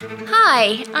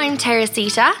Hi, I'm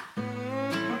Teresita.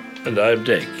 And I'm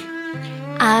Dick.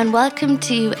 And welcome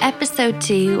to episode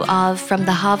 2 of From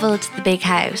the Hovel to the Big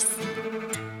House.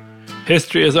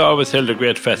 History has always held a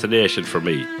great fascination for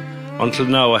me. Until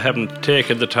now, I haven't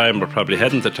taken the time, or probably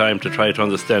hadn't the time, to try to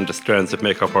understand the strands that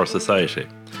make up our society.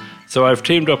 So I've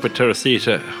teamed up with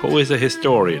Teresita, who is a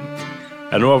historian.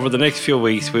 And over the next few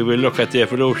weeks, we will look at the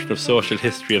evolution of social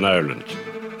history in Ireland.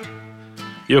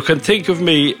 You can think of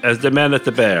me as the man at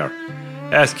the bar,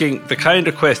 asking the kind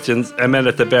of questions a man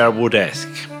at the bar would ask.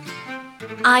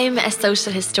 I'm a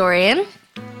social historian,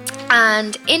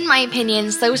 and in my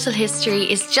opinion, social history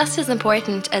is just as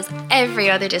important as every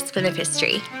other discipline of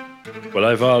history. Well,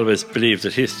 I've always believed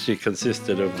that history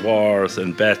consisted of wars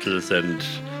and battles and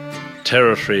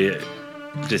territory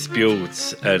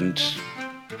disputes and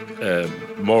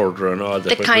murder and all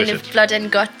that. The kind of blood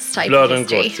and guts type blood of and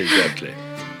history. guts, exactly.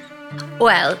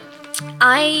 Well,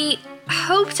 I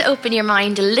hope to open your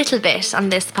mind a little bit on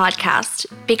this podcast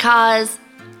because,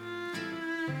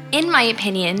 in my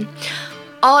opinion,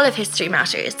 all of history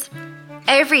matters.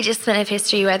 Every discipline of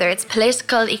history, whether it's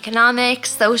political, economic,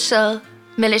 social,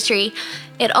 military,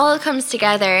 it all comes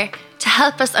together to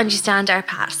help us understand our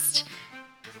past.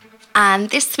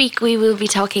 And this week we will be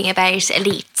talking about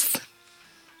elites.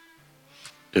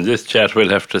 In this chat, we'll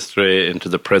have to stray into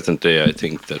the present day. I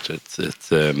think that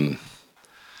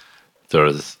they're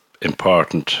as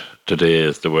important today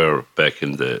as they were back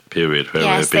in the period where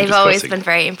yes, we've been they've discussing. always been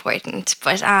very important.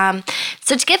 But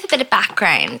so to give a bit of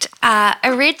background,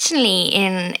 originally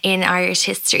in Irish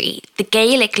history, the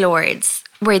Gaelic lords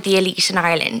were the elite in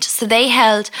Ireland. So they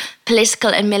held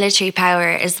political and military power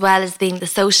as well as being the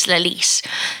social elite.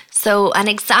 So an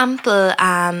example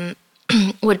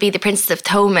would be the Princes of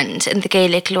Thomond in the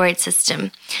Gaelic lord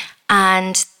system.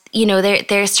 And, you know,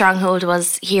 their stronghold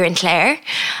was here in Clare.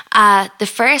 The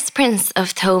first Prince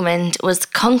of Thomond was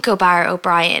Conchobar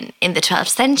O'Brien in the 12th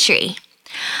century.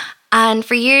 And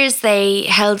for years they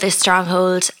held this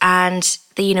stronghold and,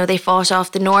 they fought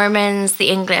off the Normans, the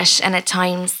English, and at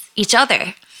times each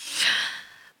other.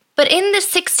 But in the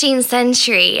 16th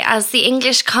century, as the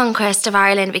English conquest of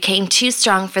Ireland became too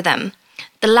strong for them,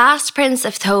 the last Prince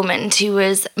of Thomond, who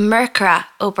was Merchra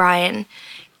O'Brien,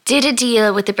 did a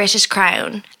deal with the British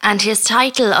Crown, and his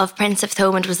title of Prince of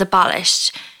Thomond was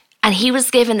abolished, and he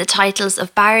was given the titles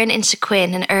of Baron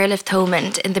Inchiquin and Earl of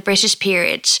Thomond in the British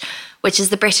peerage, which is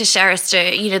the British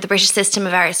the British system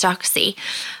of aristocracy,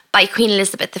 by Queen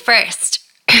Elizabeth I.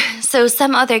 So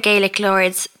some other Gaelic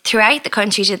lords throughout the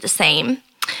country did the same,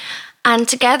 and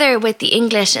together with the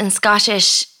English and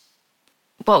Scottish,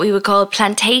 what we would call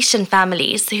plantation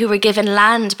families, who were given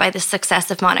land by the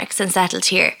successive monarchs and settled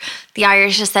here, the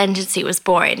Irish ascendancy was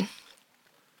born.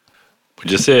 Would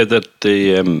you say that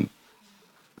it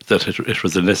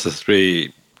was a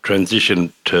necessary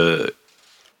transition to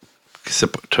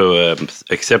accept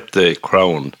the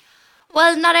crown?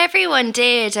 Well, not everyone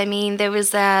did. I mean, there was,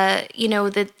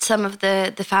 some of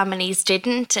the families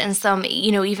didn't, and some,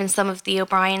 even some of the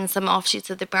O'Briens, some offshoots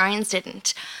of the O'Briens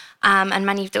didn't. And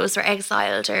many of those were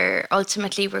exiled or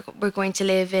ultimately were going to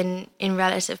live in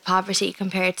relative poverty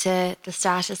compared to the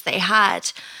status they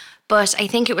had. But I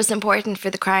think it was important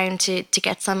for the Crown to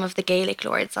get some of the Gaelic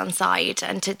lords on side,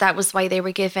 and that was why they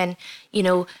were given,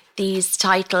 these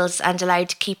titles and allowed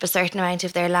to keep a certain amount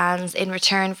of their lands in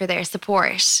return for their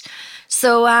support.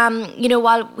 So,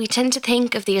 while we tend to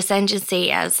think of the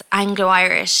ascendancy as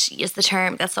Anglo-Irish is the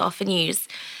term that's often used,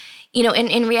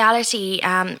 in reality,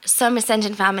 some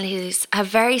ascendant families have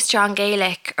very strong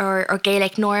Gaelic or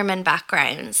Gaelic Norman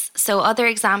backgrounds. So other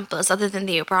examples, other than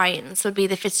the O'Briens, would be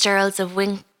the Fitzgeralds of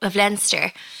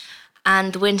Leinster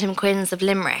and the Wyndham Quins of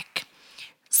Limerick.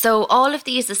 So all of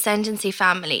these ascendancy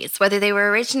families, whether they were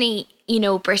originally,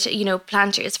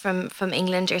 planters from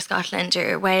England or Scotland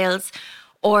or Wales,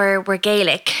 or were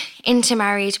Gaelic,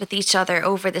 intermarried with each other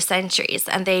over the centuries,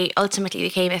 and they ultimately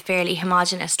became a fairly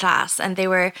homogenous class, and they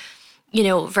were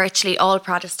virtually all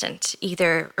Protestant,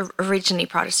 either originally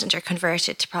Protestant or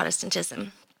converted to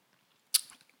Protestantism.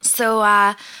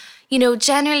 So,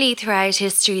 generally throughout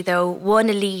history, though, one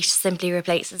elite simply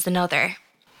replaces another.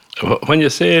 When you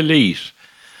say elite,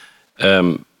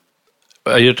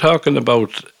 are you talking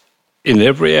about in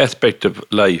every aspect of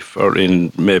life, or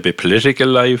in maybe political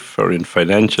life, or in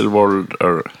financial world,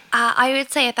 or? I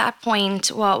would say at that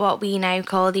point, what we now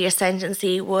call the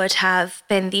ascendancy would have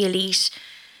been the elite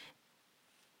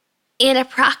in a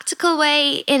practical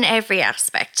way in every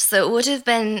aspect. So it would have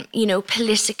been,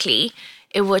 politically,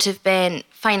 it would have been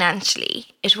financially,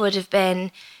 it would have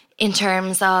been in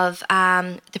terms of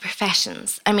the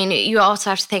professions. I mean, you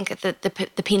also have to think that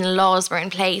the penal laws were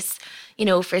in place,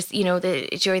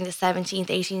 during the 17th,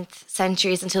 18th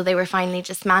centuries until they were finally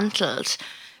dismantled.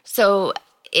 So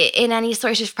in any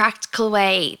sort of practical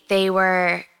way, they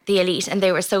were the elite and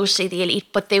they were socially the elite,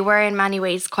 but they were in many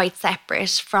ways quite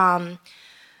separate from,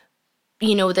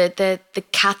 the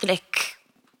Catholic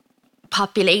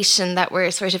population that were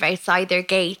sort of outside their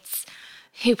gates,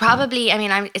 who probably,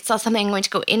 it's not something I'm going to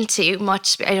go into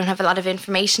much. I don't have a lot of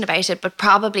information about it, but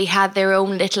probably had their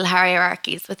own little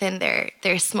hierarchies within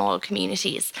their small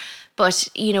communities. But,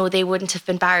 they wouldn't have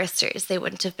been barristers, they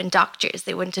wouldn't have been doctors,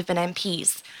 they wouldn't have been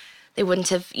MPs. They wouldn't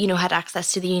have, had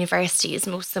access to the universities.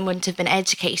 Most of them wouldn't have been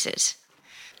educated.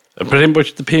 And pretty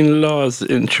much the penal laws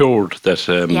ensured that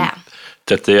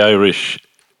that the Irish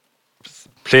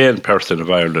plain person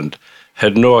of Ireland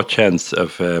had no chance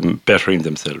of bettering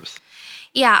themselves.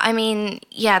 Yeah, the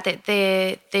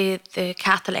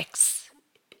Catholics,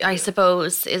 I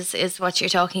suppose, is what you're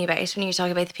talking about when you're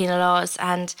talking about the penal laws,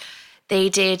 and they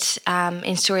did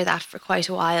ensure that for quite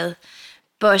a while.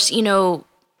 But,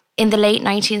 in the late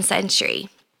 19th century,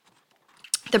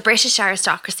 the British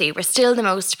aristocracy were still the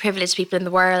most privileged people in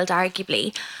the world,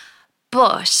 arguably,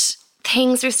 but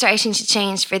things were starting to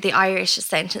change for the Irish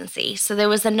ascendancy. So there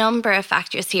was a number of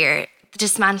factors here. The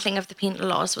dismantling of the penal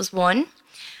laws was one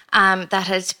that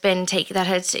had been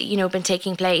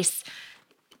taking place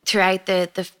throughout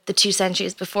the 2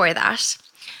 centuries before that.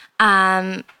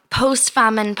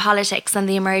 Post-famine politics and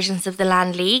the emergence of the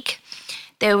Land League.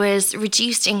 There was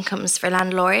reduced incomes for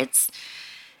landlords.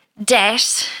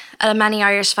 Debt. Many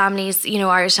Irish families,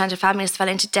 Irish landed families fell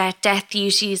into debt. Death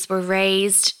duties were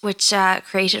raised, which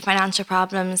created financial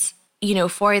problems,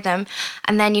 for them.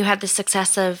 And then you had the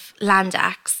successive Land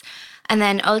Acts. And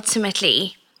then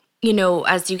ultimately,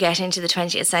 as you get into the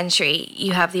 20th century,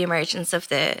 you have the emergence of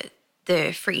the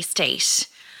Free State.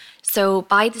 So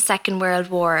by the Second World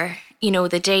War,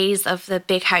 the days of the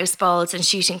big house balls and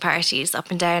shooting parties up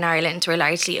and down Ireland were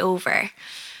largely over.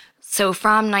 So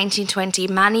from 1920,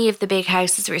 many of the big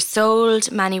houses were sold,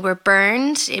 many were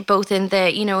burned, both in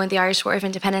the, in the Irish War of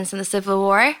Independence and the Civil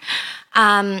War.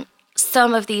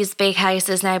 Some of these big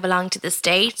houses now belong to the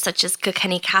state, such as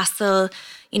Kilkenny Castle,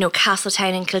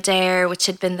 Castletown in Kildare, which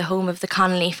had been the home of the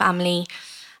Connolly family.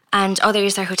 And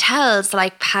others are hotels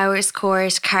like Powers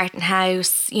Court, Carton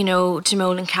House,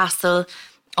 Dumoulin Castle,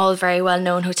 all very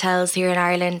well-known hotels here in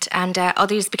Ireland. And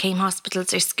others became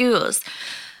hospitals or schools.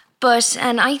 But,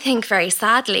 and I think very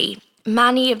sadly,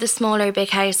 many of the smaller big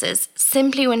houses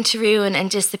simply went to ruin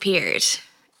and disappeared.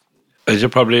 As you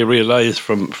probably realise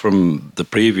from the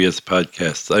previous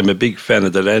podcasts, I'm a big fan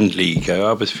of the Land League. I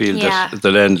always feel that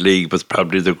the Land League was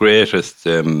probably the greatest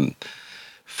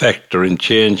factor in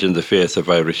changing the face of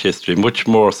Irish history, much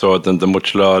more so than the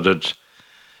much lauded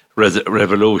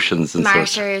revolutions and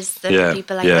martyrs and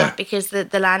people like that, because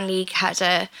the Land League had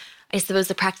a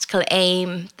practical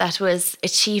aim that was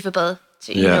achievable,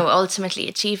 ultimately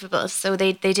achievable. So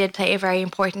they did play a very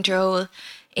important role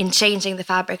in changing the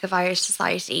fabric of Irish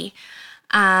society.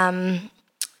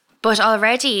 But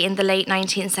already in the late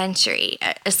 19th century,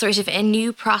 a sort of a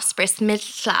new prosperous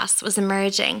middle class was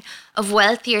emerging of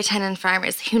wealthier tenant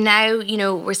farmers who now,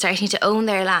 were starting to own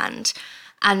their land,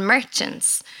 and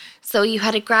merchants. So you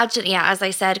had a gradual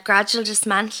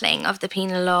dismantling of the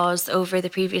penal laws over the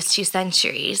previous 2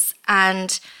 centuries.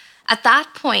 And at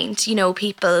that point,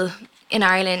 people in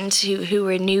Ireland who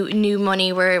were new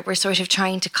money were sort of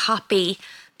trying to copy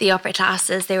the upper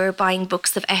classes. They were buying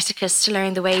books of etiquette to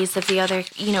learn the ways of the other,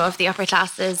 of the upper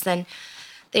classes. And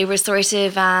they were sort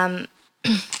of, trying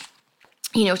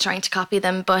to copy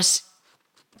them. But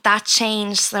that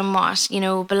changed somewhat.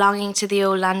 Belonging to the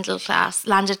old landed class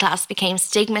became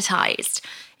stigmatised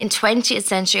in 20th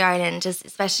century Ireland,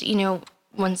 especially,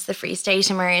 once the Free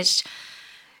State emerged.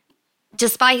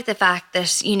 Despite the fact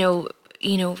that,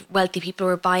 wealthy people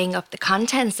were buying up the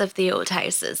contents of the old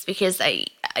houses, because in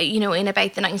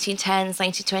about the 1910s,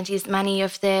 1920s, many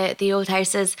of the old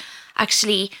houses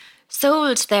actually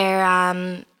sold their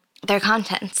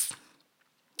contents.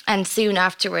 And soon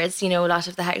afterwards, a lot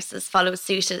of the houses followed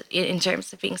suit in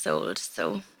terms of being sold.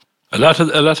 So a lot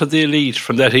of the elite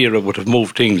from that era would have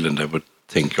moved to England, I would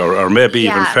think, or maybe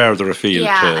even further afield.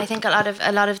 Yeah, I think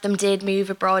a lot of them did move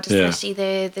abroad, especially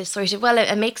the sort of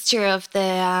a mixture of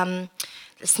the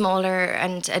smaller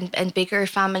and bigger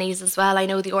families as well. I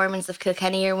know the Ormonds of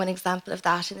Kilkenny are one example of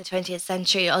that in the 20th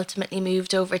century. Ultimately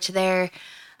moved over to their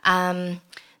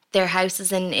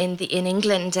houses in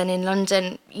England and in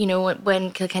London,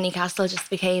 when Kilkenny Castle just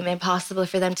became impossible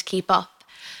for them to keep up.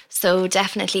 So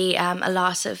definitely a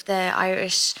lot of the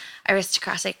Irish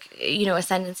aristocratic,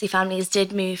 ascendancy families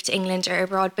did move to England or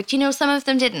abroad, but, some of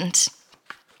them didn't.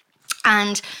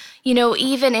 And, you know,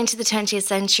 even into the 20th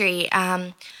century,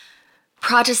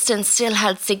 Protestants still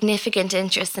had significant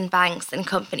interest in banks and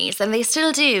companies, and they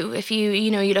still do. If you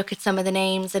look at some of the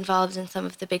names involved in some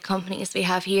of the big companies we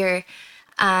have here,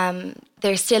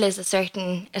 there still is a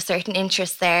certain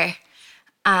interest there.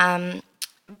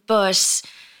 But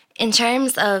in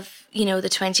terms of, you know, the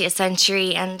 20th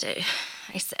century and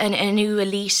a new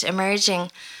elite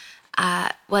emerging,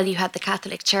 well, you had the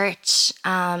Catholic Church.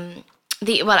 I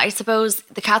suppose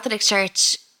the Catholic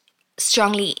Church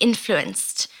strongly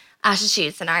influenced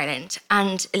attitudes in Ireland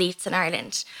and elites in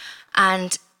Ireland.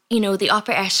 And, you know, the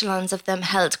upper echelons of them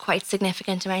held quite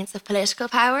significant amounts of political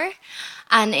power.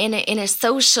 And in a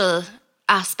social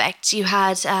aspect, you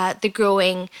had the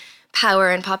growing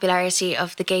power and popularity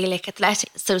of the Gaelic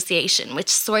Athletic Association, which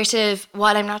sort of,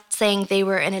 while I'm not saying they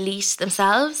were an elite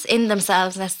themselves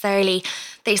necessarily,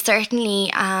 they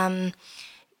certainly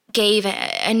gave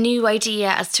a new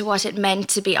idea as to what it meant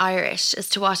to be Irish, as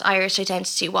to what Irish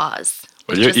identity was.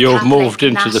 Well, you've moved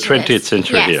into the 20th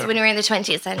century yes, here. Yes, when we're in the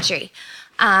 20th century.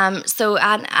 So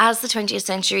as the 20th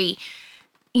century,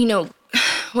 you know,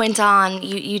 went on,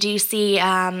 you do see...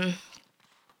 well,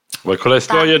 could I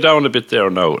slow you down a bit there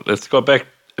now? Let's go back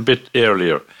a bit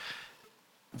earlier.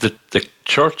 The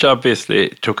church obviously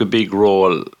took a big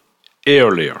role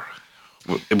earlier.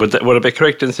 Would I be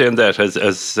correct in saying that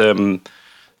as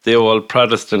the old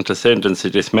Protestant ascendancy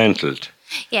dismantled?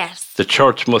 Yes. The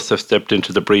church must have stepped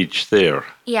into the breach there.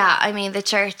 Yeah, I mean, the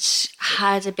church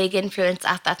had a big influence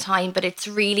at that time, but it's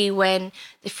really when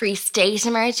the Free State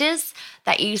emerges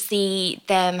that you see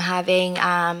them having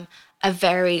a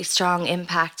very strong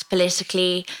impact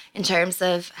politically in terms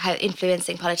of how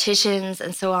influencing politicians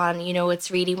and so on. You know,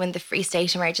 it's really when the Free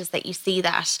State emerges that you see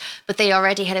that. But they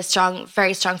already had a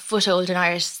very strong foothold in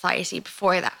Irish society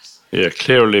before that. Yeah,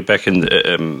 clearly back in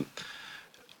the...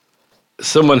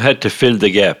 someone had to fill the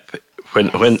gap when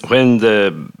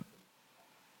the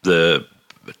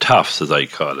toffs, as I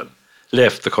call them,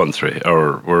 left the country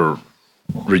or were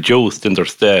reduced in their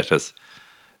status.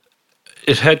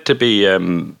 It had to be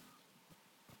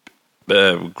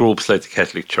groups like the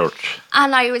Catholic Church.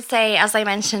 And I would say, as I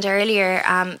mentioned earlier,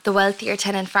 the wealthier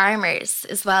tenant farmers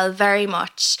as well, very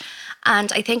much.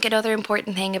 And I think another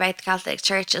important thing about the Catholic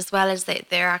Church, as well as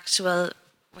their actual,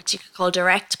 what you could call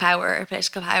direct power or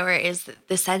political power, is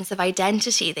the sense of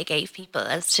identity they gave people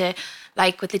as to,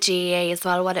 like with the GAA as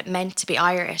well, what it meant to be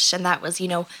Irish. And that was, you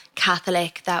know,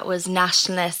 Catholic, that was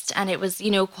nationalist, and it was,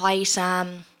 you know, quite,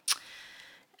 I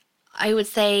would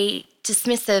say,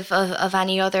 dismissive of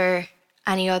any other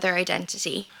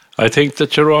identity. I think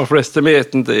that you're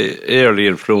overestimating the early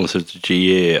influence of the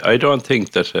GAA. I don't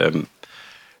think that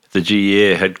the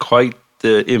GAA had quite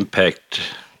the impact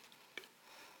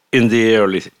in the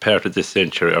early part of this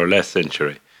century or last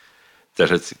century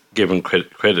that it's given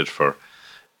credit for.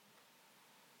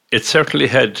 It certainly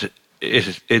had,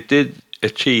 it did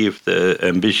achieve the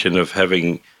ambition of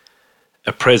having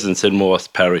a presence in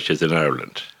most parishes in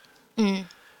Ireland. Mm.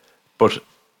 But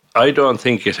I don't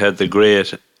think it had the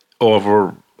great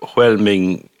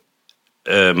overwhelming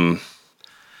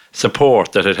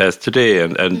support that it has today,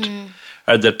 and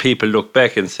that people look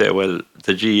back and say, well,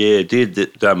 the GAA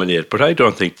did dominate, but I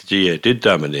don't think the GAA did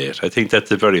dominate. I think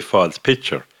that's a very false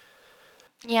picture.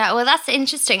 Yeah, well, that's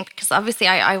interesting because obviously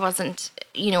I wasn't,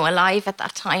 you know, alive at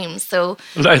that time, so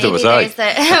neither was I.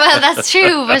 Well, that's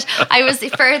true, but I was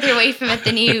further away from it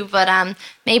than you. But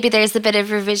maybe there's a bit of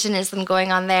revisionism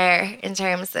going on there in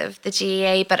terms of the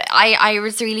GAA. But I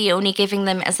was really only giving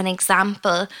them as an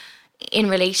example in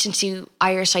relation to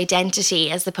Irish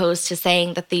identity, as opposed to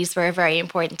saying that these were a very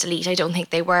important elite. I don't think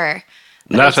they were.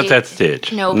 Not at that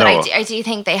stage. No, but I do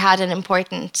think they had an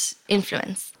important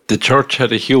influence. The church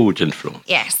had a huge influence.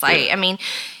 Yes, I mean,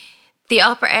 the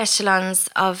upper echelons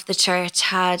of the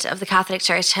Catholic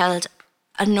Church held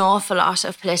an awful lot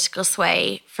of political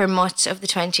sway for much of the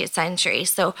 20th century.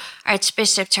 So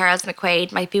Archbishop Charles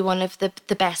McQuaid might be one of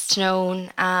the best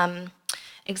known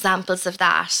examples of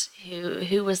that,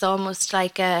 who was almost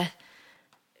like a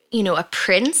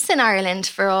prince in Ireland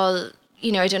for all,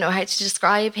 you know, I don't know how to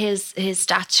describe his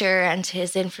stature and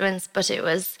his influence, but it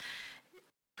was...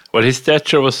 Well, his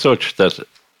stature was such that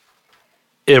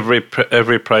every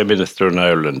Prime Minister in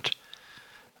Ireland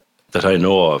that I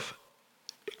know of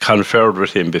conferred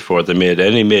with him before they made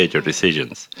any major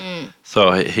decisions. Mm.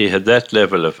 So he had that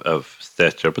level of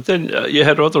stature. But then you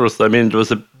had others. I mean, there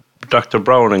was Dr.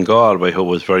 Brown in Galway who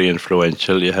was very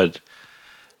influential. You had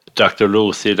Dr.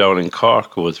 Lucy down in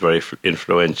Cork who was very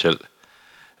influential.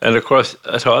 And of course,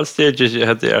 at all stages, you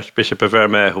had the Archbishop of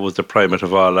Armagh who was the Primate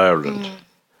of all Ireland. Mm.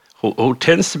 Who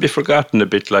tends to be forgotten a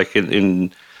bit, like who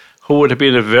who would have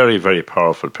been a very, very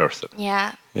powerful person.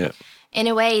 Yeah. Yeah. In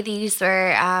a way, these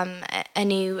were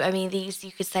these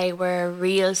you could say were a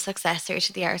real successor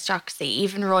to the aristocracy,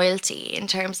 even royalty, in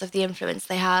terms of the influence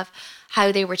they have,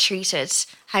 how they were treated,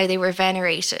 how they were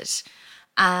venerated.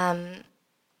 And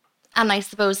I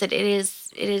suppose it is,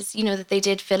 that they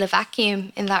did fill a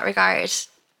vacuum in that regard.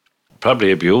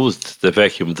 Probably abused the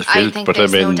vacuum, the filth, think but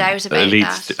there's no doubt about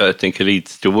elites, that. I think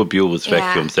elites do abuse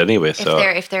vacuums anyway. So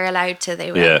if they're allowed to,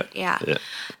 they will. Yeah.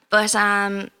 But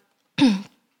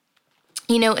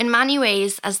in many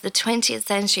ways, as the 20th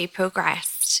century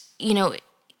progressed,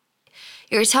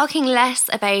 you're talking less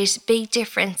about big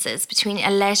differences between a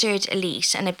leisured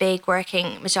elite and a big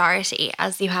working majority,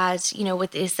 as you had,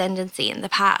 with the ascendancy in the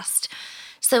past.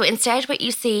 So instead, what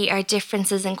you see are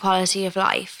differences in quality of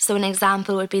life. So an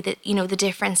example would be the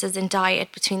differences in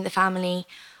diet between the family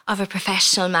of a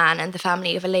professional man and the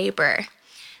family of a labourer.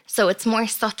 So it's more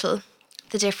subtle,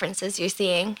 the differences you're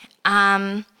seeing.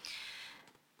 But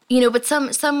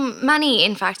many,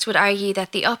 in fact, would argue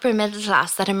that the upper middle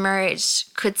class that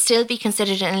emerged could still be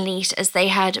considered an elite, as they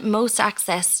had most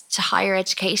access to higher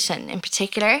education in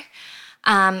particular,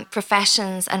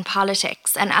 professions and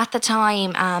politics. And at the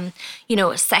time,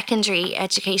 secondary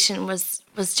education was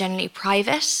generally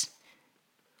private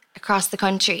across the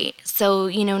country. So,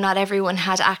 not everyone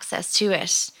had access to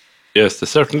it. Yes,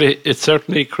 it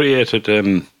certainly created,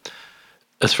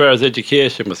 as far as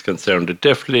education was concerned, it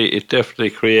definitely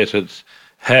created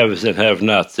haves and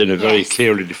have-nots in a very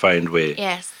clearly defined way.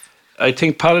 Yes. I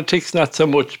think politics not so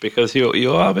much, because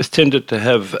you always tended to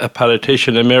have a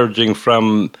politician emerging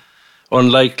from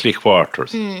unlikely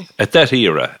quarters at that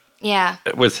era. Yeah.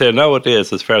 We'll say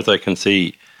nowadays, as far as I can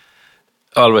see,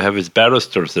 all we have is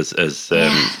barristers as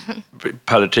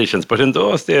politicians. But in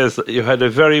those days, you had a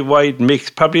very wide mix,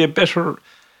 probably a better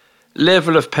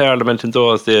level of parliament in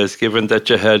those days, given that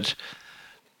you had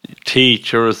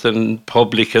teachers and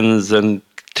publicans and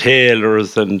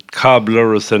tailors and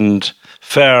cobblers and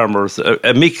farmers,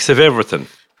 a mix of everything.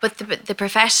 But the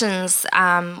professions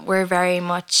were very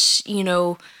much,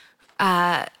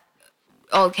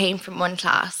 all came from one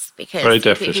class, because very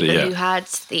people definitely, who had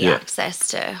the access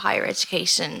to higher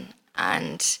education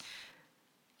and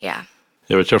Yeah,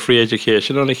 but your free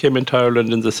education only came into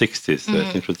Ireland in the 60s. I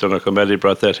think it was Donald O'Malley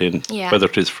brought that in. Yeah. Whether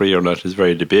it is free or not is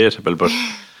very debatable. But,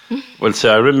 well, see,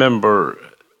 I remember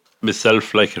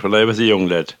myself, like when I was a young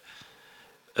lad,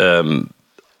 and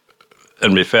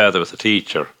my father was a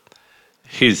teacher,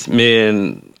 his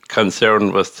main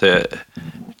concern was to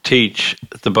teach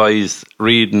the boys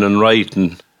reading and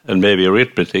writing and maybe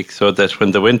arithmetic, so that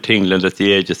when they went to England at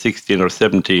the age of 16 or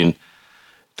 17,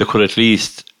 they could at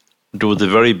least do the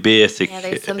very basic. Yeah,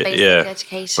 there's some basic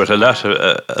education. But a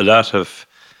lot of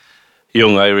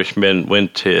young Irish men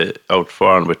went out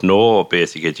foreign with no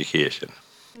basic education.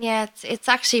 Yeah, it's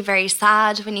actually very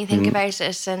sad when you think about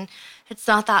it, and it's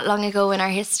not that long ago in our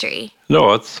history.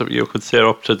 No, you could say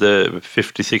up to the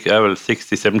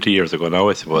 60, 70 years ago now,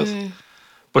 I suppose.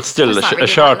 But still, really a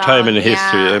short time in long.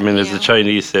 history. Yeah, I mean, as the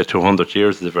Chinese say, 200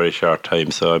 years is a very short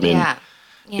time. So, I mean,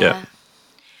 yeah.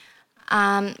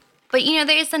 But,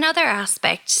 there is another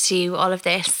aspect to all of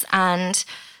this, and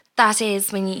that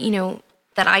is when,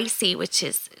 that I see, which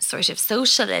is sort of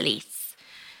social elites.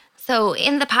 So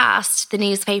in the past, the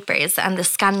newspapers and the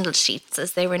scandal sheets,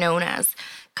 as they were known as,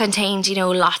 contained,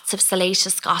 lots of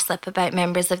salacious gossip about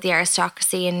members of the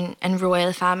aristocracy and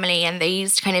royal family, and they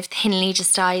used kind of thinly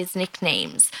disguised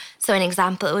nicknames. So an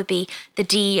example would be the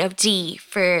D of D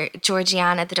for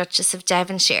Georgiana, the Duchess of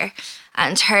Devonshire,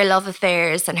 and her love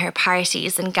affairs and her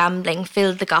parties and gambling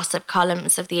filled the gossip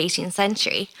columns of the 18th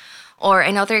century. Or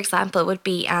another example would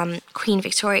be Queen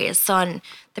Victoria's son,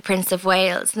 the Prince of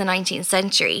Wales, in the 19th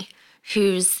century,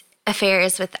 whose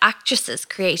affairs with actresses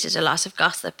created a lot of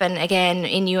gossip, and again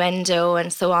innuendo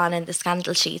and so on in the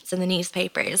scandal sheets in the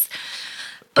newspapers.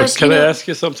 But can I ask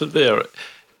you something there?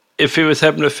 If he was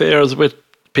having affairs with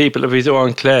people of his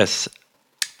own class,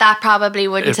 that probably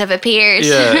wouldn't have appeared.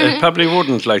 Yeah, it probably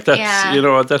wouldn't. Like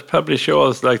that's that probably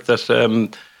shows like that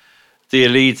the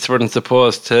elites weren't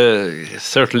supposed to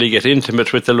certainly get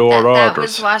intimate with the lower orders. That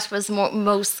was what was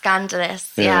most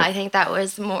scandalous. Yeah, I think that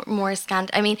was more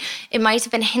scandalous. I mean, it might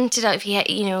have been hinted at if you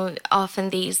had, often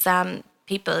these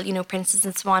people, princes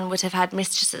and so on, would have had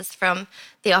mistresses from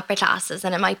the upper classes,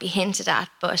 and it might be hinted at,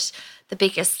 but the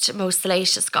biggest, most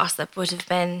salacious gossip would have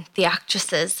been the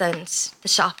actresses and the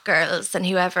shop girls and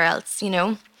whoever else,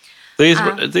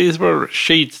 These were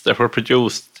sheets that were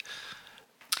produced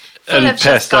full and of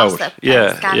passed out.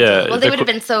 Yeah. Well, they would have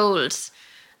been sold.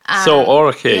 Yeah. So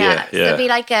it'd be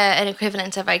like an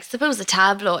equivalent of, I suppose, a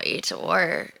tabloid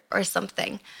or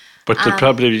something. But there'd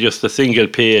probably be just a single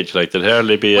page, like there'd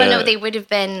hardly be Well, no, they would have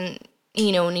been,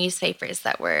 newspapers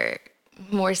that were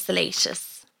more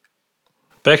salacious.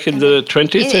 Back in the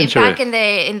 20th century? Back in the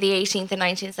 18th and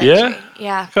 19th century.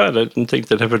 Yeah. God, I didn't think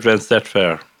they'd have advanced that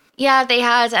far. Yeah, they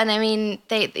had, and I mean,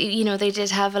 they did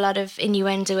have a lot of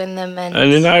innuendo in them, and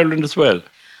in Ireland as well.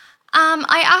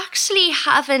 I actually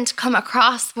haven't come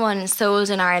across one sold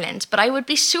in Ireland, but I would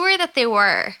be sure that they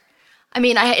were. I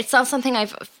mean, it's not something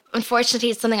unfortunately,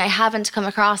 it's something I haven't come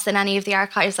across in any of the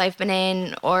archives I've been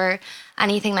in or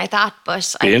anything like that.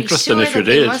 But I'd be sure that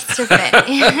they must have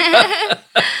been.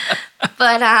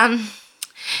 But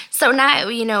so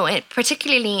now,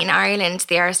 particularly in Ireland,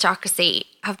 the aristocracy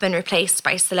have been replaced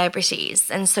by celebrities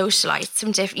and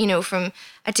socialites from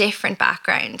a different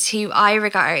background, who I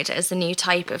regard as a new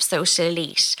type of social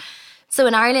elite. So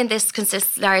in Ireland, this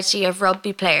consists largely of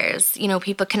rugby players,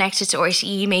 people connected to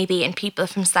RTE maybe, and people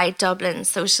from South Dublin's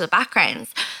social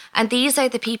backgrounds. And these are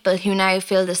the people who now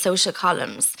fill the social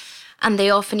columns. And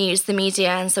they often use the media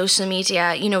and social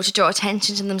media, to draw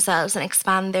attention to themselves and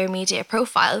expand their media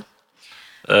profile.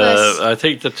 I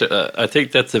think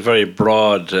that's a very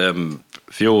broad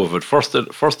view of it. First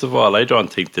of all, I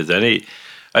don't think there's any.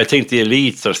 I think the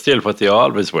elites are still what they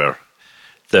always were.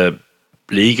 The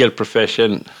legal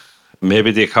profession,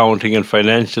 maybe the accounting and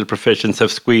financial professions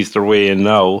have squeezed their way in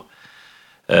now.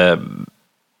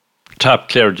 Top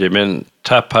clergymen,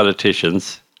 top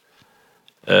politicians.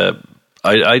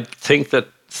 I think that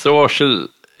social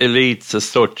elites as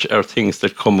such are things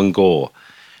that come and go.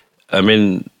 I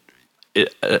mean,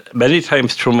 many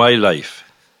times through my life,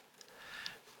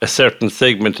 a certain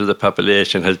segment of the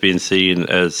population has been seen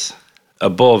as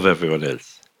above everyone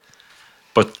else.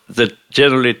 But they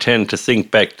generally tend to sink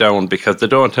back down because they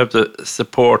don't have the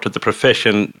support of the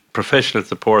professional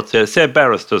support, say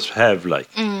barristers have,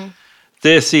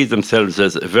 They see themselves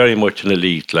as very much an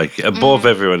elite, above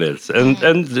everyone else, and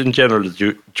in general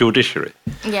the judiciary.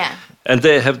 Yeah. And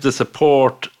they have the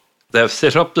support, they have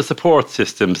set up the support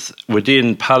systems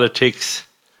within politics,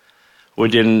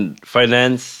 within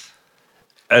finance,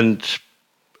 and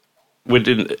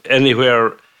within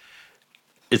anywhere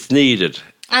it's needed.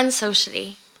 And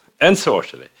socially.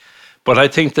 But I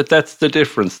think that's the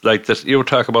difference. Like that, you were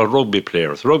talking about rugby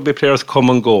players. Rugby players come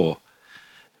and go.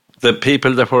 The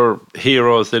people that were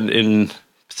heroes in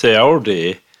say, our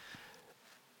day,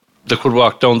 they could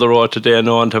walk down the road today and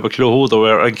no one have a clue who they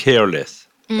were and care less.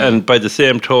 And by the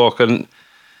same token,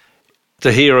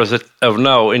 the heroes of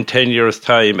now, in 10 years'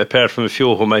 time, apart from a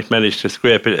few who might manage to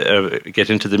scrape it, get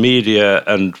into the media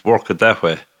and work it that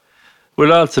way,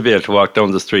 will also be able to walk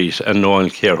down the street and no one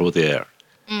will care who they are.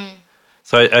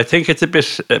 So I think it's a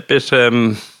bit.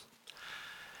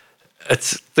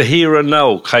 It's the here and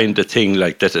now kind of thing,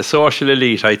 like that. A social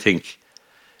elite, I think,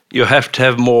 you have to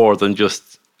have more than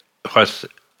just what,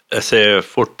 say, a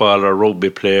footballer, or rugby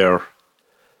player,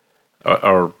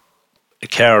 or a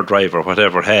car driver,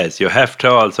 whatever has. You have to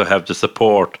also have the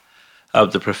support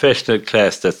of the professional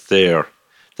class that's there,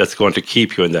 that's going to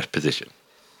keep you in that position.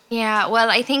 Yeah, well,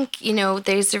 I think,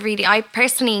 there's I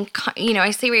personally,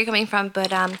 I see where you're coming from,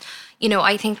 but,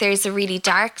 I think there's a really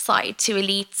dark side to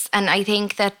elites. And I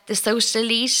think that the social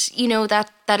elite,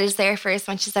 that is there for as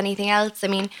much as anything else. I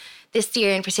mean, this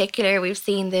year in particular, we've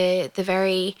seen the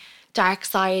very dark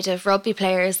side of rugby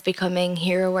players becoming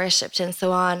hero worshipped and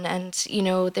so on. And,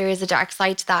 there is a dark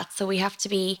side to that. So I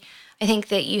think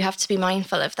that you have to be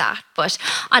mindful of that. But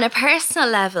on a personal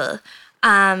level,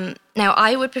 now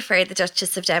I would prefer the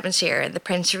Duchess of Devonshire and the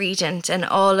Prince Regent and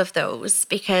all of those,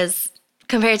 because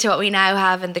compared to what we now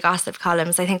have in the gossip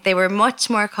columns, I think they were much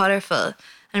more colourful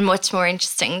and much more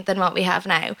interesting than what we have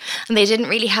now. And they didn't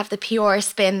really have the pure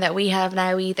spin that we have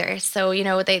now either. So,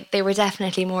 they were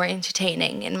definitely more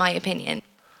entertaining, in my opinion.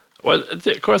 Well,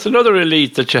 of course, another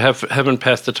elite that you haven't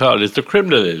passed at all is the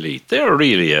criminal elite. They're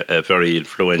really a very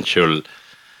influential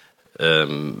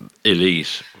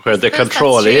elite, where they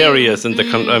control areas. And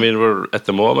we're at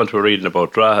the moment we're reading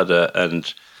about Drogheda,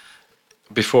 and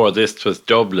before this it was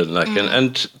Dublin,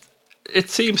 and it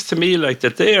seems to me like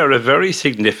that they are a very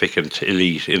significant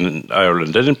elite in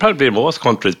Ireland and in probably most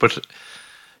countries. But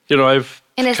I've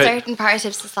in a certain part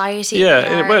of society.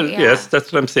 Yes,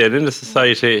 that's what I'm saying. In a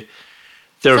society,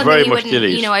 they're something very much the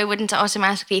elite. I wouldn't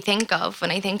automatically think of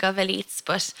when I think of elites,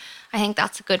 but I think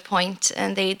that's a good point,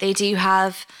 and they do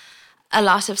have a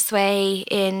lot of sway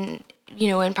in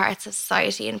parts of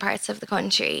society and parts of the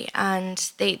country,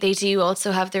 and they do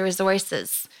also have the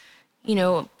resources,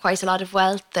 quite a lot of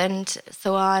wealth and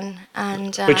so on,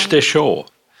 and which they show.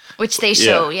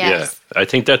 Yes. Yeah. I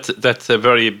think that's a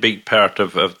very big part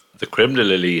of the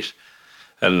criminal elite.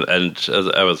 And as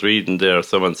I was reading there,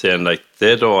 someone saying like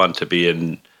they don't want to be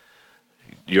in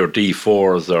your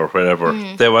D4s or wherever.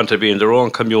 They want to be in their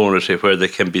own community where they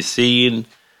can be seen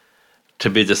to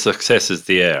be the successes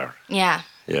they are. Yeah.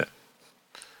 Yeah.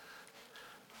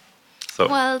 So.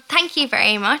 Well, thank you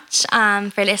very much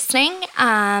for listening.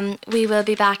 We will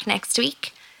be back next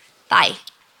week. Bye.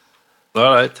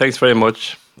 All right. Thanks very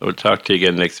much. We'll talk to you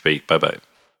again next week. Bye-bye.